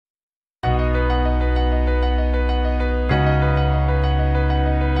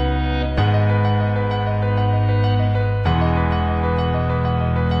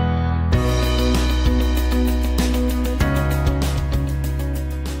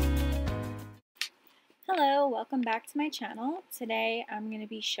Hello, welcome back to my channel. Today I'm going to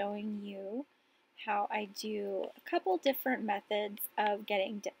be showing you how I do a couple different methods of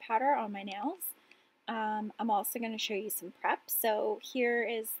getting dip powder on my nails. I'm also going to show you some prep. So here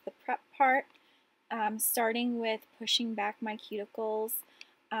is the prep part, starting with pushing back my cuticles.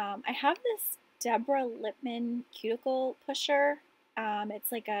 I have this Deborah Lippmann cuticle pusher.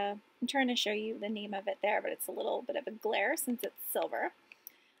 It's like I'm trying to show you the name of it there, but it's a little bit of a glare since it's silver.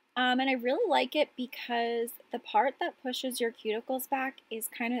 And I really like it because the part that pushes your cuticles back is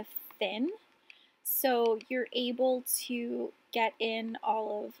kind of thin. So you're able to get in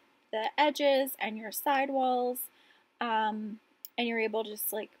all of the edges and your sidewalls. And you're able to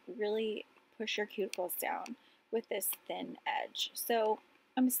just like really push your cuticles down with this thin edge. So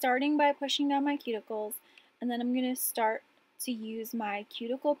I'm starting by pushing down my cuticles, and then I'm going to start to use my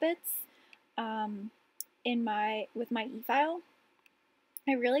cuticle bits with my eFile.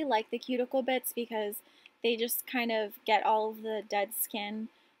 I really like the cuticle bits because they just kind of get all of the dead skin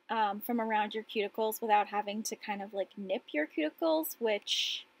from around your cuticles without having to kind of like nip your cuticles,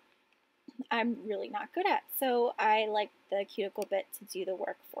 which I'm really not good at. So I like the cuticle bit to do the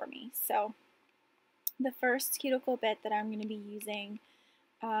work for me. So the first cuticle bit that I'm going to be using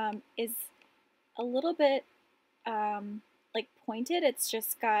is a little bit like pointed. It's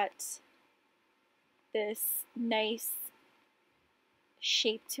just got this nice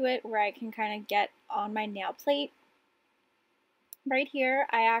shape to it where I can kind of get on my nail plate. Right here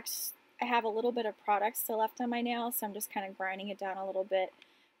I have a little bit of product still left on my nail, so I'm just kind of grinding it down a little bit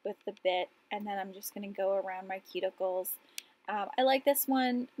with the bit, and then I'm just going to go around my cuticles. I like this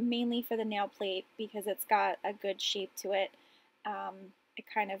one mainly for the nail plate because it's got a good shape to it. It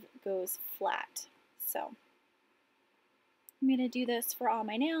kind of goes flat. So I'm going to do this for all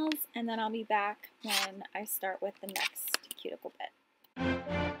my nails, and then I'll be back when I start with the next cuticle bit.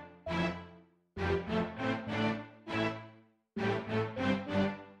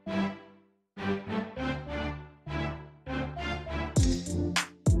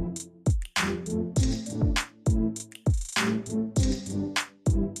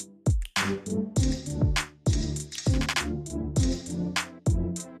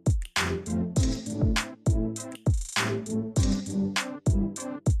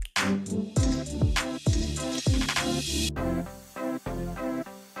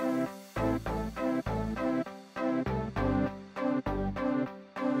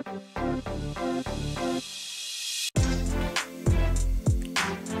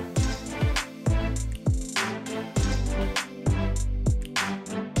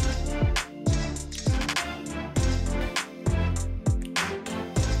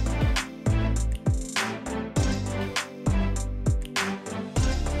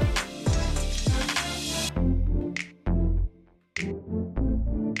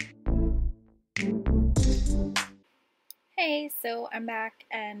 Hey, so I'm back,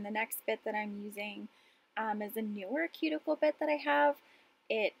 and the next bit that I'm using is a newer cuticle bit that I have.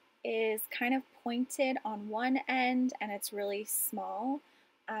 It is kind of pointed on one end and it's really small,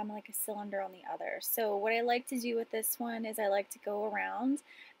 like a cylinder on the other. So what I like to do with this one is I like to go around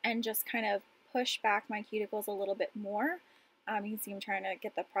and just kind of push back my cuticles a little bit more. You can see I'm trying to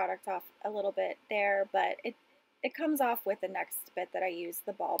get the product off a little bit there, but it comes off with the next bit that I use,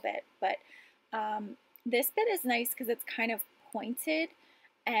 the ball bit. But this bit is nice because it's kind of pointed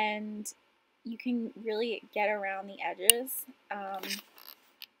and you can really get around the edges.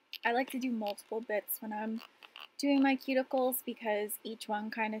 I like to do multiple bits when I'm doing my cuticles because each one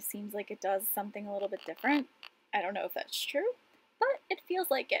kind of seems like it does something a little bit different. I don't know if that's true, but it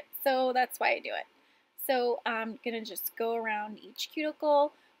feels like it, so that's why I do it. So I'm going to just go around each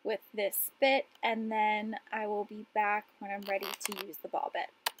cuticle with this bit, and then I will be back when I'm ready to use the ball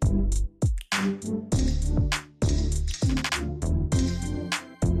bit.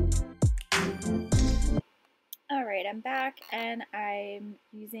 Alright, I'm back and I'm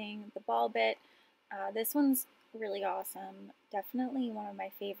using the ball bit. This one's really awesome, definitely one of my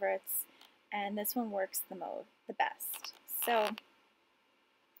favorites, and this one works the best. So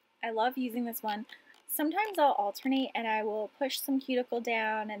I love using this one. Sometimes I'll alternate and I will push some cuticle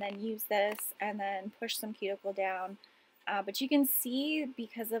down and then use this and then push some cuticle down. But you can see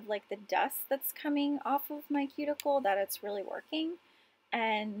because of like the dust that's coming off of my cuticle that it's really working.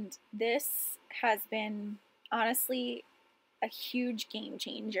 And this has been honestly a huge game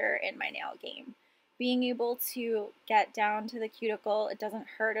changer in my nail game. Being able to get down to the cuticle, it doesn't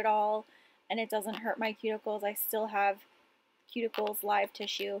hurt at all, and it doesn't hurt my cuticles. I still have cuticles live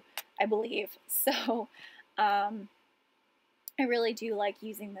tissue, I believe. So I really do like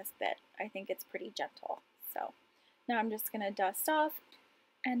using this bit. I think it's pretty gentle. So now I'm just going to dust off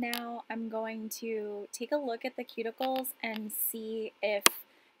And now I'm going to take a look at the cuticles and see if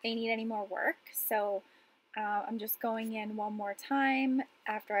they need any more work. So I'm just going in one more time.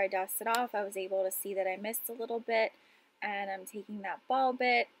 After I dusted off, I was able to see that I missed a little bit, and I'm taking that ball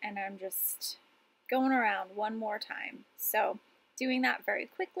bit and I'm just going around one more time. So doing that very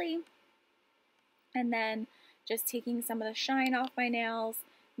quickly, and then just taking some of the shine off my nails,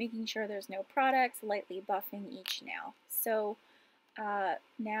 making sure there's no products, lightly buffing each nail. So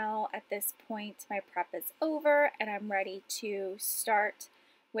now at this point my prep is over and I'm ready to start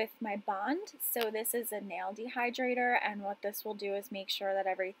with my bond. So this is a nail dehydrator, and what this will do is make sure that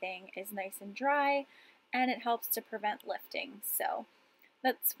everything is nice and dry, and it helps to prevent lifting. So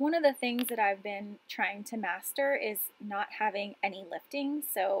that's one of the things that I've been trying to master, is not having any lifting.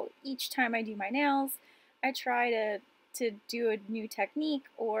 So each time I do my nails, I try to do a new technique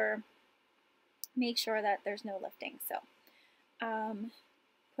or make sure that there's no lifting. So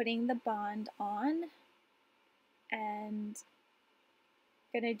putting the bond on, and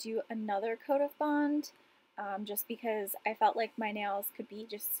gonna do another coat of bond just because I felt like my nails could be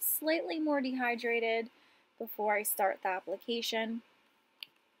just slightly more dehydrated before I start the application.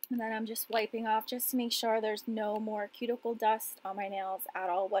 And then I'm just wiping off just to make sure there's no more cuticle dust on my nails at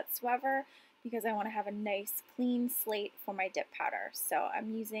all whatsoever, because I want to have a nice clean slate for my dip powder. So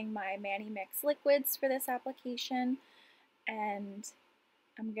I'm using my Manimix Liquids for this application, and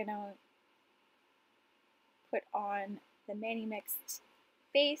I'm gonna put on the Manimix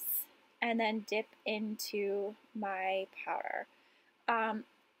base and then dip into my powder. I'm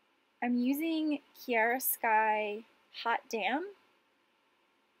using Kiara Sky Hot Damn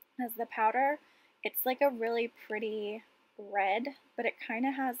as the powder. It's like a really pretty red, but it kind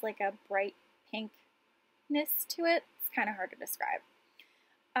of has like a bright pinkness to it. It's kind of hard to describe.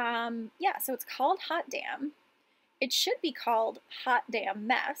 Yeah, so it's called Hot Damn. It should be called Hot Damn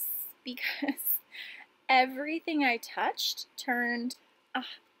Mess, because everything I touched turned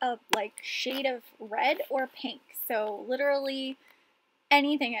a like shade of red or pink. So literally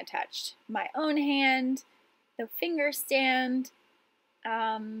anything I touched, my own hand, the finger stand,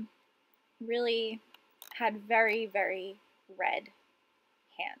 really had very, very red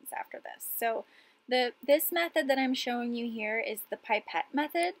hands after this. So this method that I'm showing you here is the pipette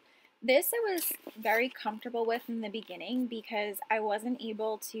method. This I was very comfortable with in the beginning because I wasn't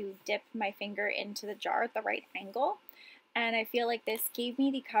able to dip my finger into the jar at the right angle. And I feel like this gave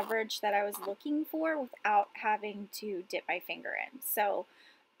me the coverage that I was looking for without having to dip my finger in. So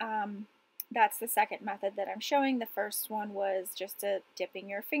that's the second method that I'm showing. The first one was just dipping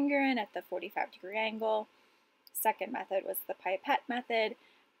your finger in at the 45-degree angle. Second method was the pipette method.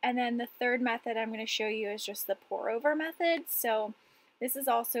 And then the third method I'm going to show you is just the pour over method. So this is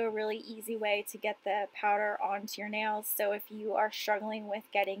also a really easy way to get the powder onto your nails. So if you are struggling with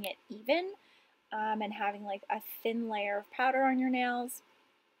getting it even and having like a thin layer of powder on your nails,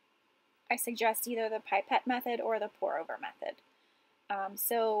 I suggest either the pipette method or the pour over method.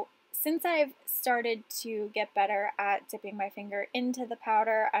 So since I've started to get better at dipping my finger into the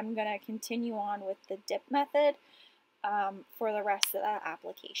powder, I'm going to continue on with the dip method for the rest of the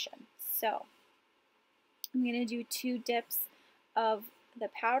application. So I'm going to do 2 dips of the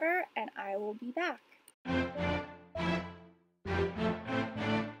powder and I will be back.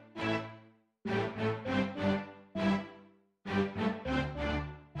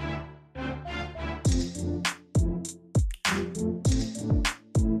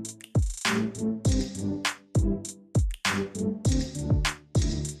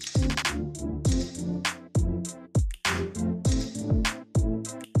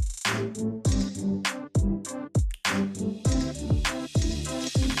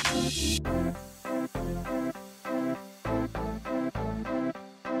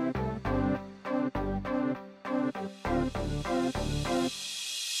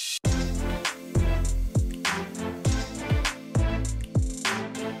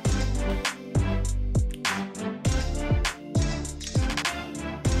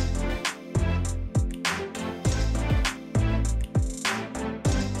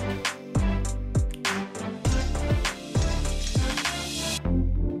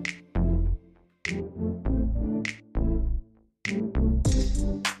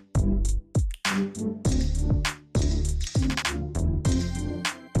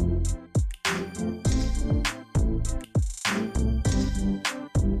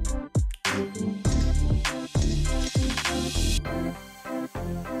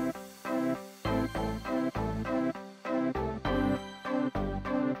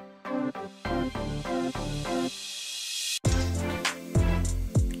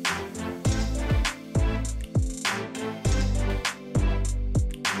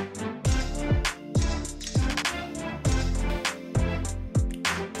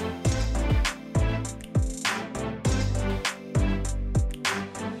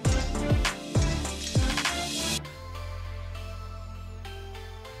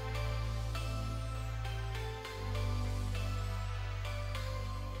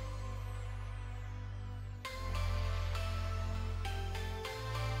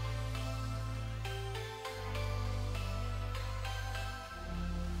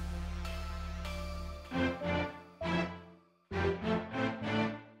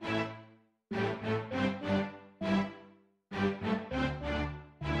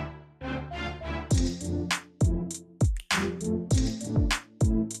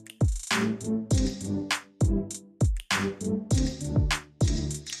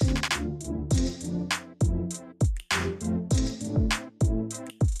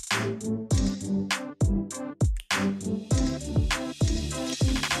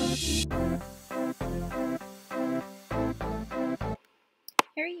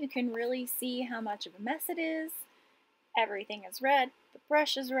 can really see how much of a mess it is. Everything is red, the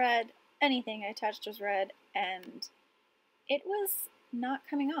brush is red, anything I touched was red, and it was not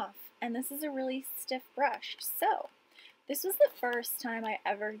coming off. And this is a really stiff brush. So this was the first time I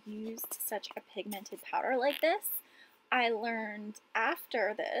ever used such a pigmented powder like this. I learned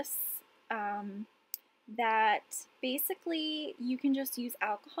after this that basically you can just use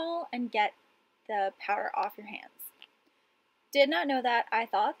alcohol and get the powder off your hands. Did not know that. I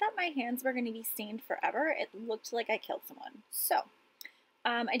thought that my hands were going to be stained forever. It looked like I killed someone. So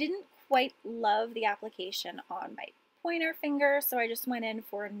I didn't quite love the application on my pointer finger, so I just went in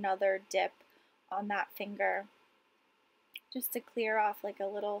for another dip on that finger just to clear off like a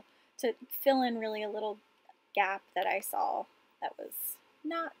little, to fill in really a little gap that I saw that was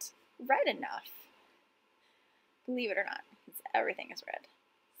not red enough. Believe it or not, because everything is red.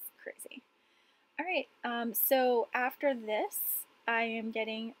 It's crazy. All right, so after this, I am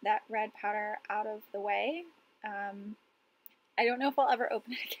getting that red powder out of the way. I don't know if I'll ever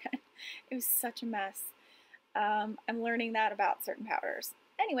open it again. It was such a mess. I'm learning that about certain powders.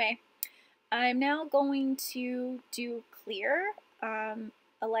 Anyway, I'm now going to do clear,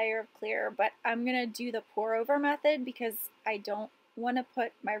 a layer of clear, but I'm going to do the pour over method because I don't want to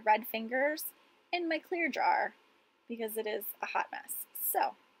put my red fingers in my clear jar because it is a hot mess.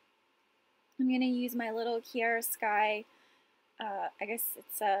 So I'm going to use my little Kiara Sky, I guess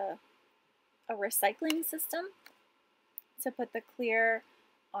it's a recycling system, to put the clear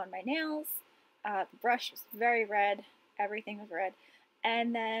on my nails. The brush was very red, everything was red,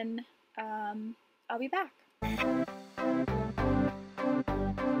 and then I'll be back.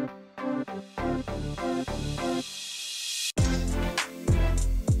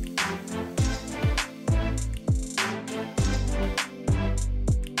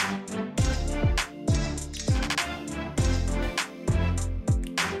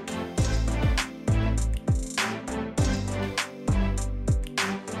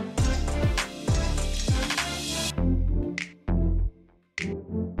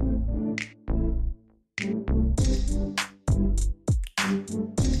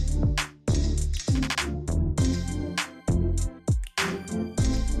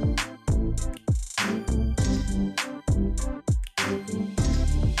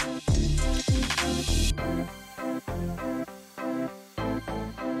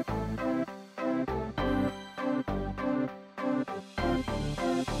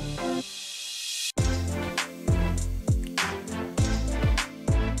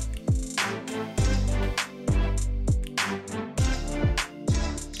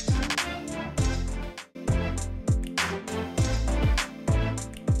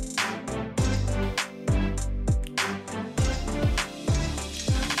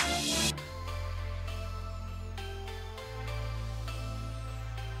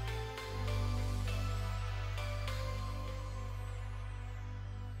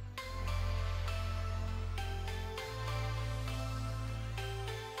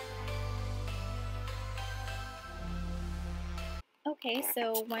 Okay,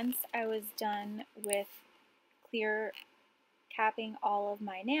 so once I was done with clear capping all of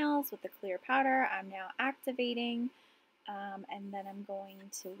my nails with the clear powder, I'm now activating, and then I'm going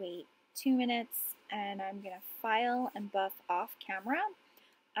to wait 2 minutes, and I'm going to file and buff off camera,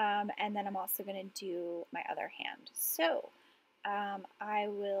 and then I'm also going to do my other hand. So I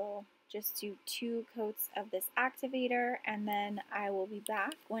will just do 2 coats of this activator, and then I will be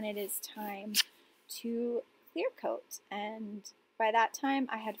back when it is time to clear coat. And by that time,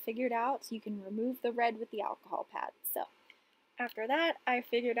 I had figured out you can remove the red with the alcohol pad. So after that, I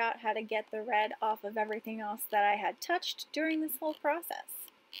figured out how to get the red off of everything else that I had touched during this whole process.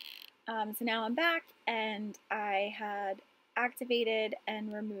 So now I'm back, and I had activated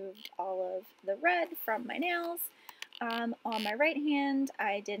and removed all of the red from my nails. On my right hand,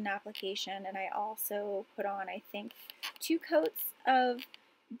 I did an application, and I also put on, I think, 2 coats of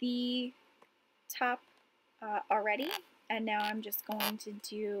the top already. And now I'm just going to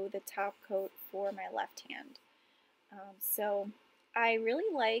do the top coat for my left hand. So I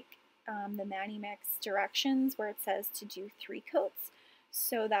really like the Manimix directions where it says to do 3 coats.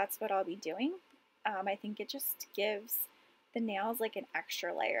 So that's what I'll be doing. I think it just gives the nails like an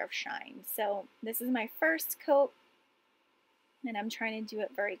extra layer of shine. So this is my first coat, and I'm trying to do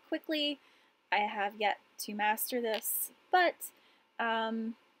it very quickly. I have yet to master this, but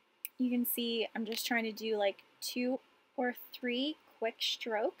you can see I'm just trying to do like 2 or 3 quick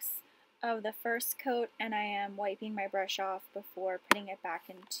strokes of the first coat, and I am wiping my brush off before putting it back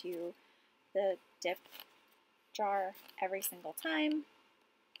into the dip jar every single time.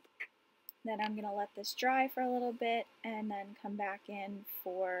 Then I'm going to let this dry for a little bit and then come back in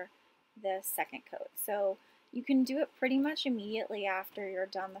for the second coat. So you can do it pretty much immediately after you're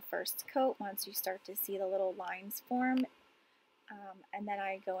done the first coat once you start to see the little lines form. And then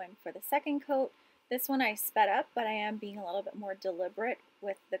I go in for the second coat. This one I sped up, but I am being a little bit more deliberate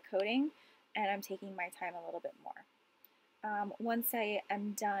with the coating, and I'm taking my time a little bit more. Once I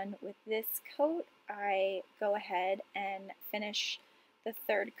am done with this coat, I go ahead and finish the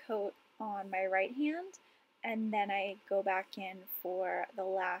third coat on my right hand, and then I go back in for the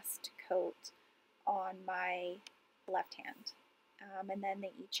last coat on my left hand. And then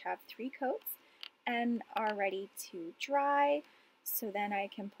they each have 3 coats and are ready to dry, so then I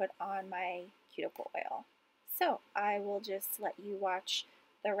can put on my cuticle oil. So I will just let you watch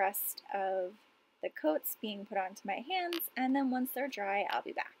the rest of the coats being put onto my hands, and then once they're dry, I'll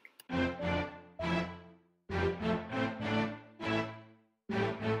be back.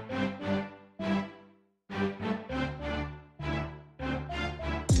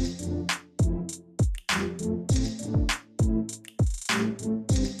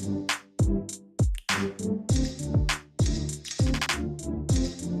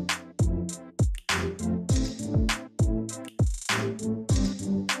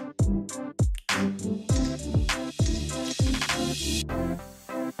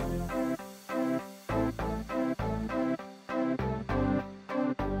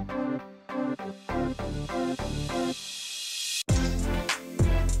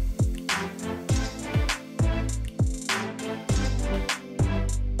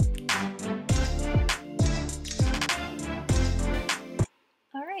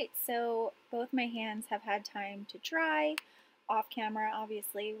 Alright, so both my hands have had time to dry. Off camera,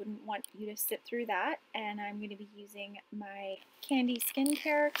 obviously, wouldn't want you to sit through that, and I'm going to be using my Candi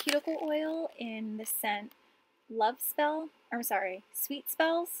Skincare Cuticle Oil in the scent Sweet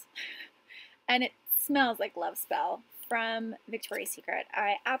Spells, and it smells like Love Spell from Victoria's Secret.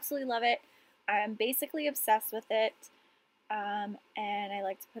 I absolutely love it. I'm basically obsessed with it, and I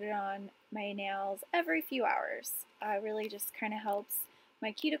like to put it on my nails every few hours. It really just kind of helps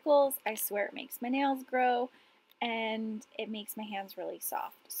my cuticles. I swear it makes my nails grow, and it makes my hands really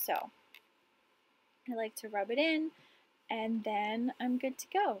soft. So I like to rub it in, and then I'm good to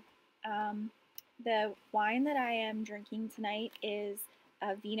go. The wine that I am drinking tonight is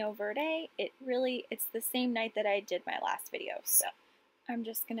a Vino Verde. It's the same night that I did my last video. So I'm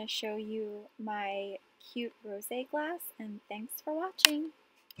just going to show you my cute rosé glass, and thanks for watching.